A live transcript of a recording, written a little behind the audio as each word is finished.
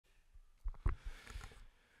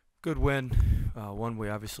Good win, one we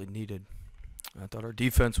obviously needed. I thought our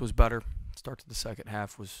defense was better. Start to the second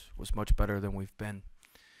half was much better than we've been.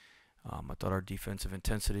 I thought our defensive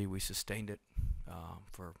intensity, we sustained it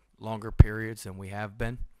for longer periods than we have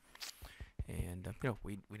been. And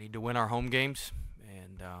we need to win our home games,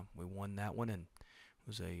 and we won that one, and it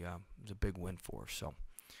was a big win for us. So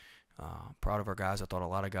proud of our guys. I thought a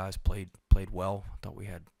lot of guys played well. I thought we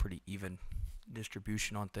had pretty even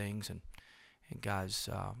distribution on things, and guys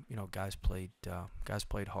guys played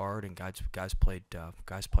hard, and guys played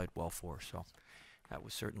well for us. So that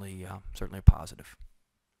was certainly a positive.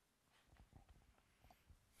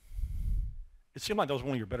 It seemed like that was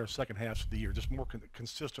one of your better second halves of the year, just more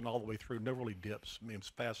consistent all the way through. No really dips. I mean, it was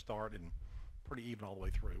fast start and pretty even all the way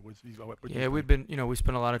through. Yeah, we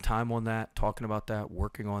spent a lot of time on that, talking about that,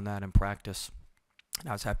 working on that in practice. And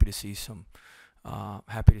I was happy to see some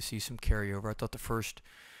carryover. I thought the first,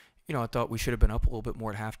 I thought we should have been up a little bit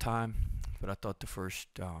more at halftime, but I thought the first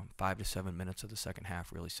 5 to 7 minutes of the second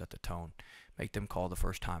half really set the tone. Make them call the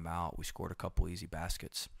first time out. We scored a couple easy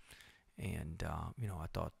baskets. And I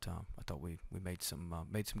thought we made some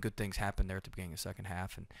good things happen there at the beginning of the second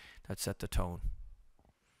half, and that set the tone.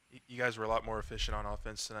 You guys were a lot more efficient on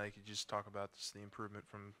offense tonight. Could you just talk about the improvement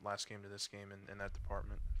from last game to this game in that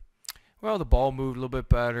department? Well, the ball moved a little bit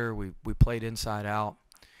better. We played inside out.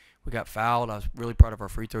 We got fouled. I was really proud of our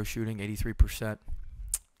free throw shooting, 83%.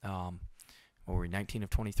 What were we, 19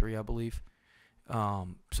 of 23, I believe.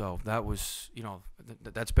 So that was,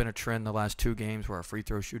 that's been a trend the last two games where our free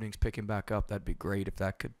throw shooting's picking back up. That'd be great if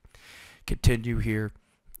that could continue here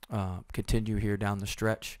down the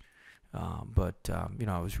stretch. I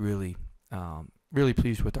was really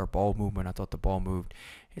pleased with our ball movement. I thought the ball moved.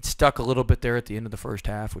 It stuck a little bit there at the end of the first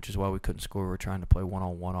half, which is why we couldn't score. We're trying to play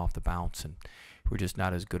one-on-one off the bounce, and we're just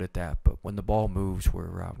not as good at that. But when the ball moves,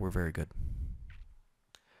 we're very good.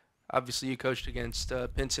 Obviously, you coached against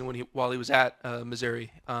Pinson while he was at Missouri,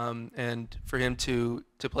 and for him to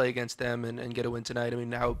play against them and get a win tonight, I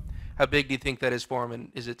mean, how big do you think that is for him,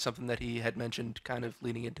 and is it something that he had mentioned kind of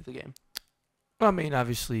leading into the game? Well, I mean,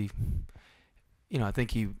 obviously, I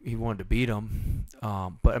think he wanted to beat him,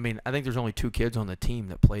 but I mean, I think there's only two kids on the team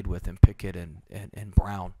that played with him, Pickett and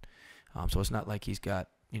Brown, so it's not like he's got,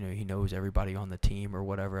 he knows everybody on the team or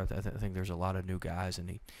whatever. I think there's a lot of new guys,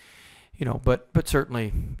 and but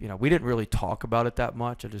certainly, we didn't really talk about it that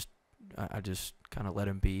much. I just kind of let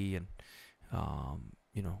him be, and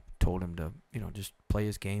told him to just play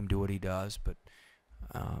his game, do what he does. But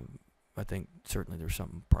I think certainly there's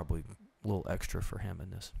something probably a little extra for him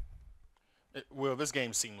in this. Well, this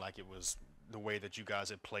game seemed like it was the way that you guys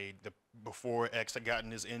had played before X had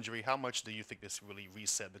gotten his injury. How much do you think this really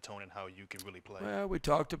reset the tone and how you can really play? Well, we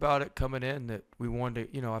talked about it coming in that we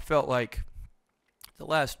wanted to, I felt like the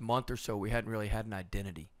last month or so we hadn't really had an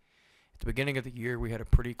identity. At the beginning of the year, we had a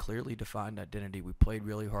pretty clearly defined identity. We played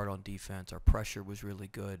really hard on defense. Our pressure was really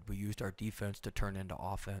good. We used our defense to turn into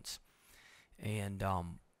offense. And,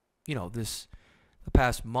 the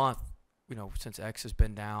past month, since X has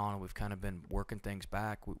been down, we've kind of been working things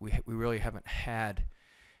back. We really haven't had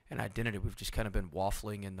an identity. We've just kind of been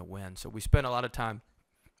waffling in the wind. So we spent a lot of time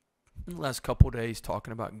in the last couple of days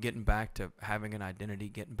talking about getting back to having an identity,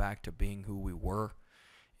 getting back to being who we were.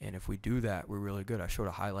 And if we do that, we're really good. I showed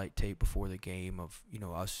a highlight tape before the game of,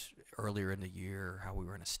 us earlier in the year, how we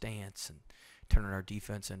were in a stance and turning our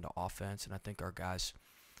defense into offense. And I think our guys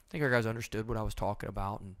understood what I was talking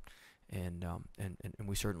about, and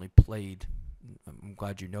we certainly played. I'm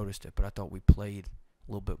glad you noticed it, but I thought we played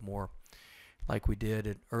a little bit more like we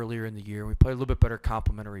did earlier in the year. We played a little bit better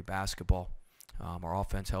complementary basketball. Our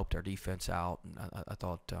offense helped our defense out, and I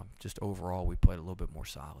thought just overall we played a little bit more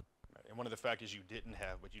solid. And one of the factors you didn't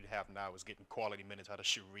have, but you have now, is getting quality minutes out of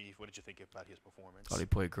Sharif. What did you think about his performance? I thought he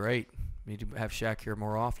played great. We need to have Shaq here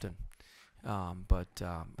more often. I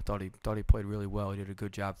thought he played really well. He did a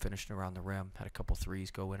good job finishing around the rim. Had a couple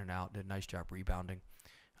threes go in and out. Did a nice job rebounding.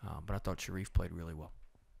 But I thought Sharif played really well.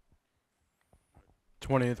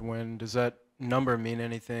 20th win. Does that number mean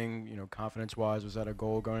anything, confidence-wise? Was that a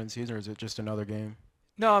goal going into the season, or is it just another game?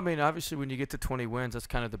 No, I mean, obviously when you get to 20 wins, that's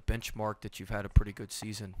kind of the benchmark that you've had a pretty good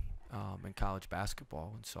season in college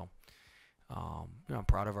basketball. And so, I'm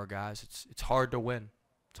proud of our guys. It's hard to win.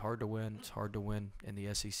 It's hard to win. It's hard to win in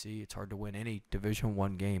the SEC. It's hard to win any Division I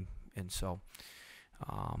game. And so,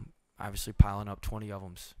 obviously piling up 20 of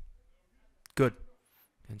them's good.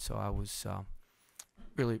 And so I was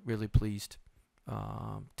really, really pleased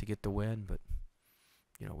to get the win. But,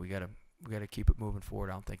 we gotta keep it moving forward.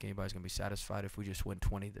 I don't think anybody's gonna be satisfied if we just win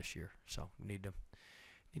 20 this year. So we need to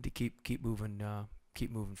keep moving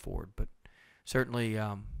forward. But certainly,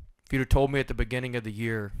 if you'd have told me at the beginning of the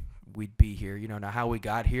year we'd be here. You know, now how we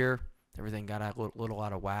got here, everything got a little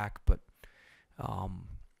out of whack. But,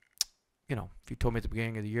 you know, if you told me at the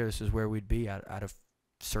beginning of the year this is where we'd be, I'd have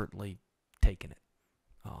certainly taken it.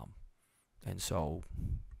 And so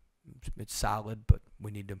it's solid, but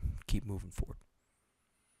we need to keep moving forward.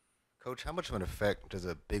 Coach, how much of an effect does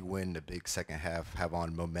a big win, a big second half, have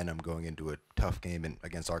on momentum going into a tough game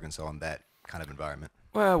against Arkansas in that kind of environment?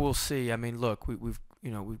 Well, we'll see. I mean, look, we've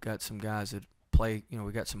got some guys that play. You know,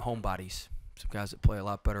 we got some homebodies, some guys that play a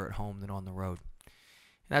lot better at home than on the road.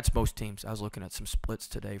 And that's most teams. I was looking at some splits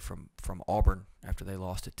today from Auburn after they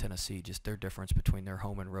lost to Tennessee. Just their difference between their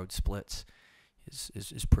home and road splits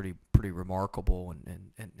is pretty remarkable,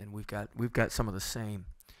 and we've got some of the same.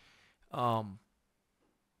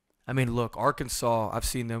 I mean, look, Arkansas, I've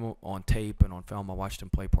seen them on tape and on film. I watched them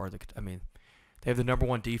play part of the – I mean, they have the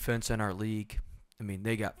 #1 defense in our league. I mean,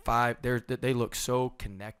 they got 5 – they look so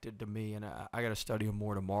connected to me, and I got to study them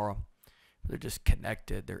more tomorrow. They're just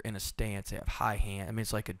connected. They're in a stance. They have high hand. I mean,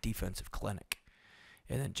 it's like a defensive clinic.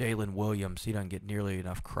 And then Jalen Williams, he doesn't get nearly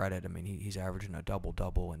enough credit. I mean, he's averaging a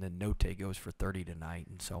double-double, and then Note goes for 30 tonight.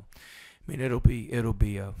 And so, I mean, it'll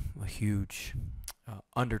be a huge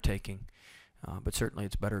undertaking. But certainly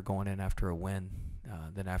it's better going in after a win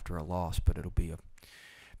than after a loss. But it'll be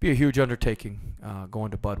a huge undertaking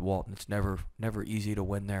going to Bud Walton. It's never easy to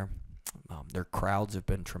win there. Their crowds have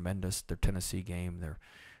been tremendous. Their Tennessee game, their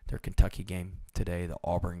Kentucky game today, the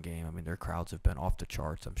Auburn game. I mean, their crowds have been off the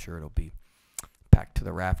charts. I'm sure it'll be packed to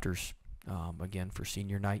the rafters again for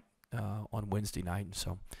senior night on Wednesday night. And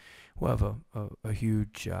so we'll have a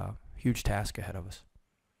huge task ahead of us.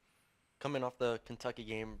 Coming off the Kentucky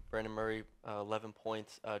game, Brandon Murray, 11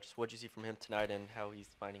 points. Just what did you see from him tonight and how he's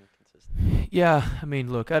finding consistency? Yeah, I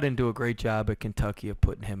mean, look, I didn't do a great job at Kentucky of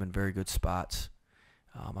putting him in very good spots.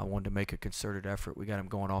 I wanted to make a concerted effort. We got him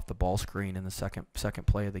going off the ball screen in the second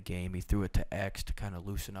play of the game. He threw it to X to kind of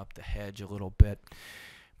loosen up the hedge a little bit.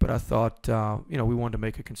 But I thought, we wanted to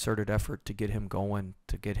make a concerted effort to get him going,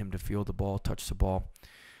 to get him to field the ball, touch the ball.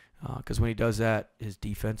 Because when he does that, his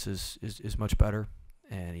defense is much better.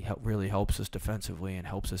 And he really helps us defensively and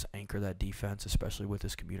helps us anchor that defense, especially with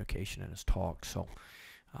his communication and his talk. So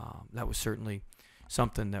that was certainly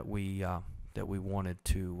something that we wanted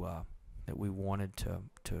to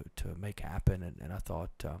make happen. And I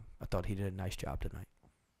thought he did a nice job tonight.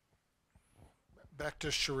 Back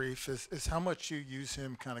to Sharif, is how much you use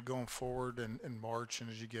him kind of going forward in March and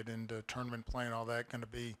as you get into tournament play and all that going to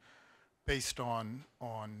be based on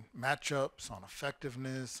matchups, on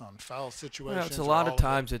effectiveness, on foul situations? Well, it's a lot of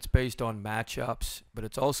times it's based on matchups, but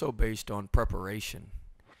it's also based on preparation.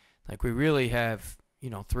 Like we really have,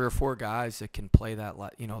 3 or 4 guys that can play that,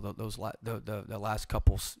 the last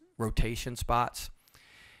couple rotation spots,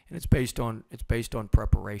 and it's based on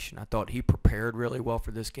preparation. I thought he prepared really well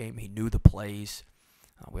for this game. He knew the plays.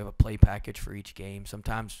 We have a play package for each game.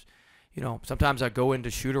 Sometimes I go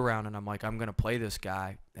into shoot around and I'm like, I'm going to play this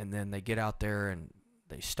guy. And then they get out there and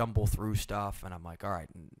they stumble through stuff. And I'm like, all right.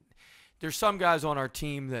 And there's some guys on our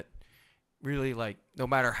team that really, like, no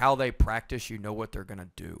matter how they practice, you know what they're going to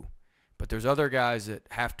do. But there's other guys that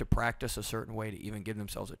have to practice a certain way to even give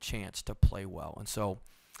themselves a chance to play well. And so,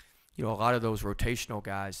 a lot of those rotational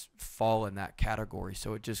guys fall in that category.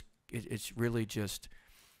 So it's really just,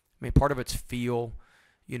 part of it's feel,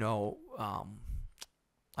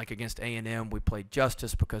 like against A&M, we played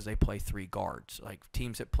Justice because they play 3 guards. Like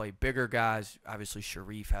teams that play bigger guys, obviously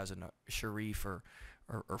Sharif or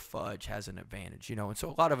Fudge has an advantage, And so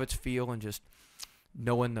a lot of it's feel and just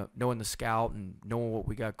knowing the scout and knowing what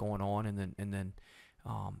we got going on, and then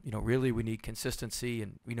really we need consistency,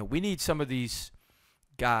 and we need some of these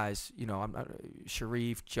guys.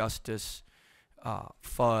 Sharif, Justice,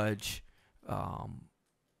 Fudge.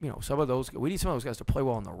 Some of those. We need some of those guys to play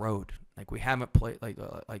well on the road. Like we haven't played. Like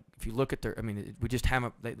if you look at we just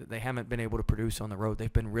haven't. They haven't been able to produce on the road.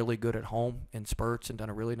 They've been really good at home in spurts and done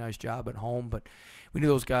a really nice job at home. But we need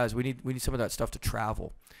those guys. We need some of that stuff to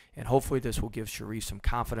travel. And hopefully this will give Sharif some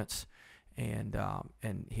confidence, and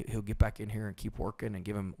he'll get back in here and keep working and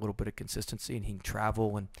give him a little bit of consistency, and he can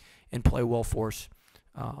travel and play well for us.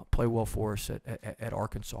 At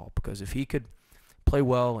Arkansas, because if he could play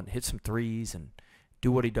well and hit some threes and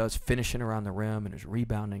do what he does, finishing around the rim and his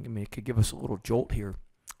rebounding, it could give us a little jolt here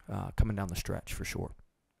coming down the stretch for sure.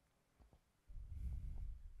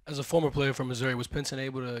 As a former player from Missouri, was Pinson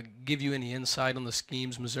able to give you any insight on the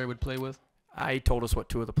schemes Missouri would play with? He told us what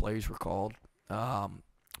 2 of the plays were called. But,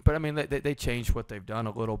 they changed what they've done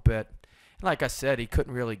a little bit. And like I said, he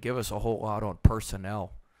couldn't really give us a whole lot on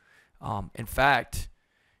personnel. In fact,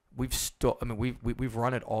 we've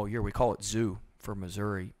run it all year. We call it zoo for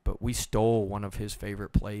Missouri, but we stole one of his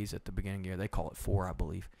favorite plays at the beginning of the year. They call it 4, I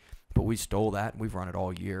believe. But we stole that, and we've run it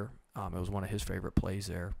all year. It was one of his favorite plays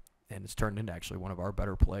there, and it's turned into actually one of our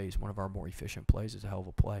better plays, one of our more efficient plays. It's a hell of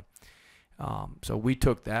a play. So we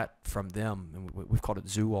took that from them, and we've called it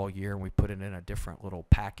Zoo all year, and we put it in a different little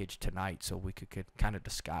package tonight so we could kind of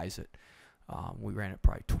disguise it. We ran it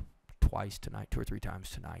probably twice tonight, 2 or 3 times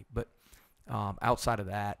tonight. But outside of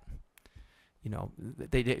that, you know,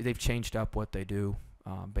 they've changed up what they do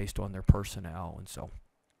based on their personnel, and so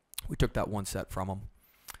we took that one set from them.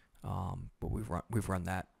 But we've run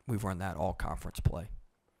that all conference play.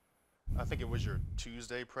 I think it was your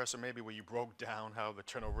Tuesday presser maybe where you broke down how the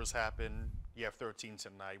turnovers happen. You have 13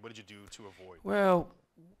 tonight. What did you do to avoid? Well,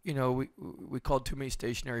 you know, we called too many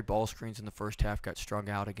stationary ball screens in the first half, got strung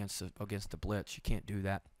out against the blitz. You can't do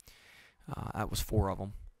that. That was 4 of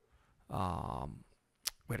them.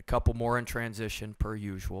 We had a couple more in transition per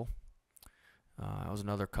usual. That was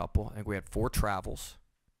another couple. I think we had 4 travels,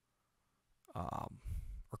 or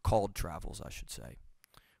called travels, I should say.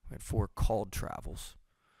 We had 4 called travels.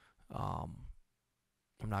 I'm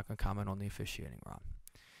not going to comment on the officiating, Ron.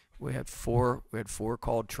 We had 4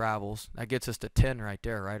 called travels. That gets us to 10 right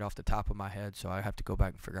there, right off the top of my head. So I have to go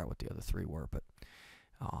back and figure out what the other 3 were. But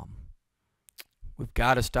we've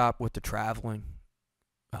got to stop with the traveling.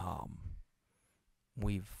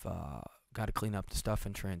 We've got to clean up the stuff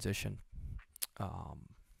in transition. Then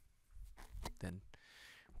we'll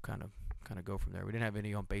kind of go from there. We didn't have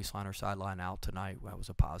any on baseline or sideline out tonight. That was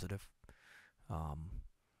a positive.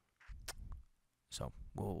 So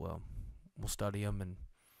we'll study them, and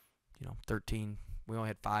 13. We only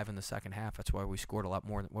had 5 in the second half. That's why we scored a lot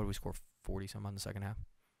more. What did we score? 40 some in the second half.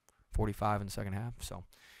 45 in the second half. So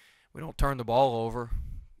we don't turn the ball over.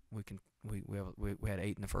 We had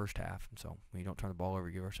 8 in the first half, and so when you don't turn the ball over,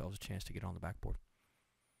 you give ourselves a chance to get on the backboard.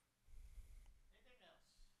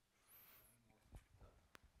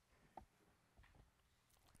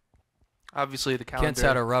 Obviously, the calendar. Kent's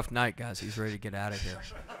had a rough night, guys. He's ready to get out of here.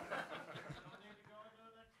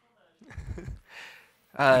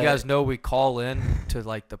 You guys know we call in to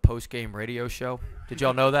like the post-game radio show. Did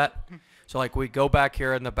y'all know that? So like we go back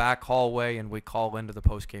here in the back hallway and we call into the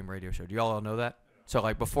post-game radio show. Do y'all all know that? So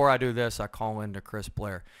like before I do this, I call in to Chris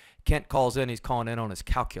Blair. Kent calls in. He's calling in on his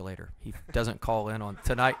calculator. He doesn't call in on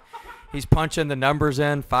tonight. He's punching the numbers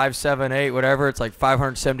in 578 whatever. It's like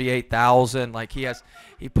 578,000. Like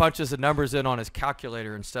he punches the numbers in on his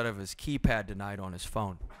calculator instead of his keypad tonight on his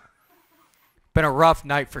phone. Been a rough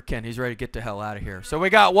night for Kent. He's ready to get the hell out of here. So we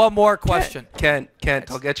got one more question. Kent,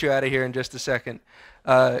 I'll get you out of here in just a second.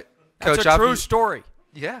 That's Coach, a true story.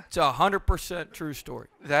 Yeah. It's 100% true story.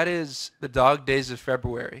 That is the dog days of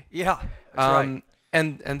February. Yeah, that's right.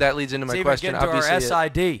 And that leads into my question. Even getting to Obviously, our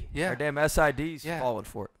SID. Yeah. Our damn SID's falling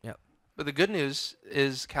for it. Yep. But the good news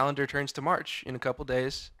is calendar turns to March in a couple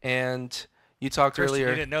days, and you talked Christian,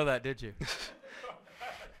 earlier. you didn't know that, did you?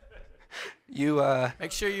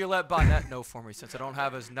 Make sure you let Bonnet know for me, since I don't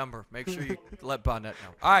have his number. Make sure you let Bonnet know.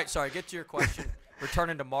 All right, sorry. Get to your question.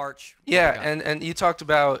 Returning to March. Yeah, and you talked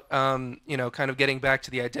about kind of getting back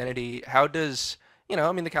to the identity. How does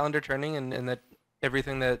the calendar turning and that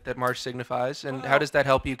everything that March signifies, and how does that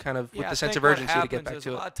help you kind of with the sense of urgency to get back to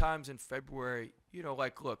it? A lot of times in February,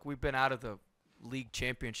 look, we've been out of the league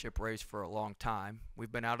championship race for a long time.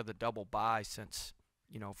 We've been out of the double bye since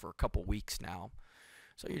for a couple weeks now.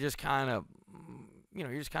 So you're just kind of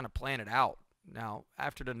playing it out. Now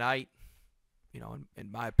after tonight,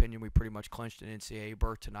 in my opinion, we pretty much clinched an NCAA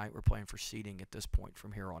berth tonight. We're playing for seeding at this point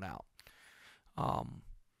from here on out.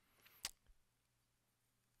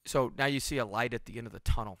 So now you see a light at the end of the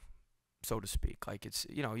tunnel, so to speak. Like it's,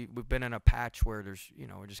 we've been in a patch where there's,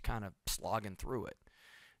 we're just kind of slogging through it.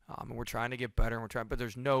 And we're trying to get better, and but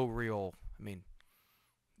there's no real, we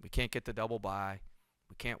can't get the double bye.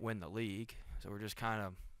 We can't win the league. So we're just kind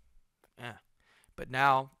of, But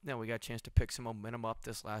now we got a chance to pick some momentum up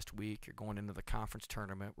this last week. You're going into the conference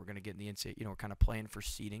tournament. We're going to get in the NCAA, we're kind of playing for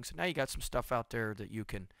seeding. So now you got some stuff out there that you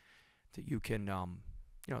can, that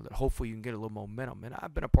hopefully you can get a little momentum. And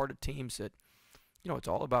I've been a part of teams that, it's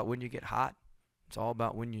all about when you get hot. It's all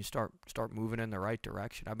about when you start moving in the right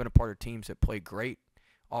direction. I've been a part of teams that play great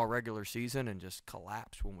all regular season and just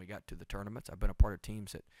collapsed when we got to the tournaments. I've been a part of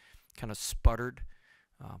teams that kind of sputtered.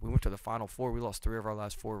 We went to the Final Four. We lost 3 of our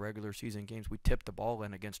last 4 regular season games. We tipped the ball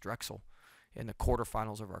in against Drexel in the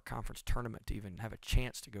quarterfinals of our conference tournament to even have a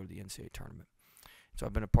chance to go to the NCAA tournament. So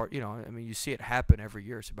I've been a part, you see it happen every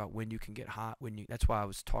year. It's about when you can get hot. That's why I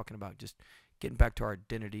was talking about just getting back to our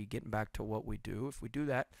identity, getting back to what we do. If we do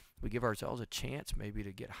that, we give ourselves a chance maybe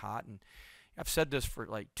to get hot. And, I've said this for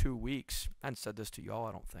like 2 weeks. I hadn't said this to y'all,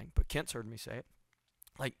 I don't think, but Kent's heard me say it.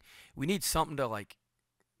 Like, we need something to, like,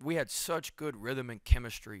 we had such good rhythm and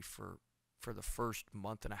chemistry for the first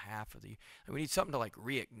month and a half of the year. We need something to, like,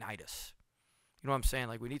 reignite us. You know what I'm saying?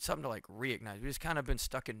 Like, we need something to, like, reignite. We just kind of been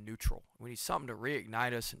stuck in neutral. We need something to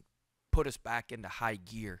reignite us and put us back into high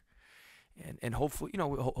gear. And hopefully, you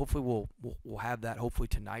know, hopefully we'll have that. Hopefully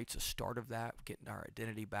tonight's a start of that, getting our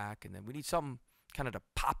identity back. And then we need something kind of to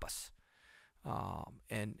pop us,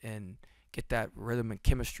 and get that rhythm and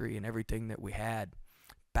chemistry and everything that we had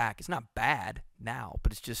back. It's not bad now,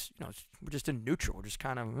 but it's just, you know, we're just in neutral. We're just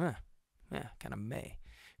kind of, kind of meh.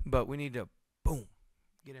 But we need to, boom,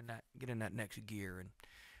 get in that next gear, and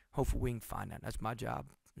hopefully we can find that. That's my job,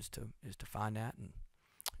 is to find that,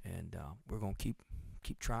 and we're gonna keep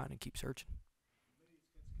trying and keep searching.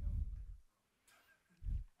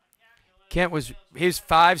 Kent was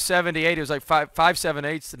 578. It was like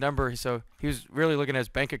 578's the number. So he was really looking at his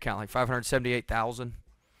bank account, like 578,000.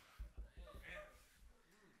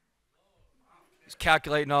 He's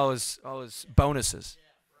calculating all his bonuses.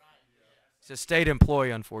 He's a state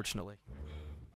employee, unfortunately.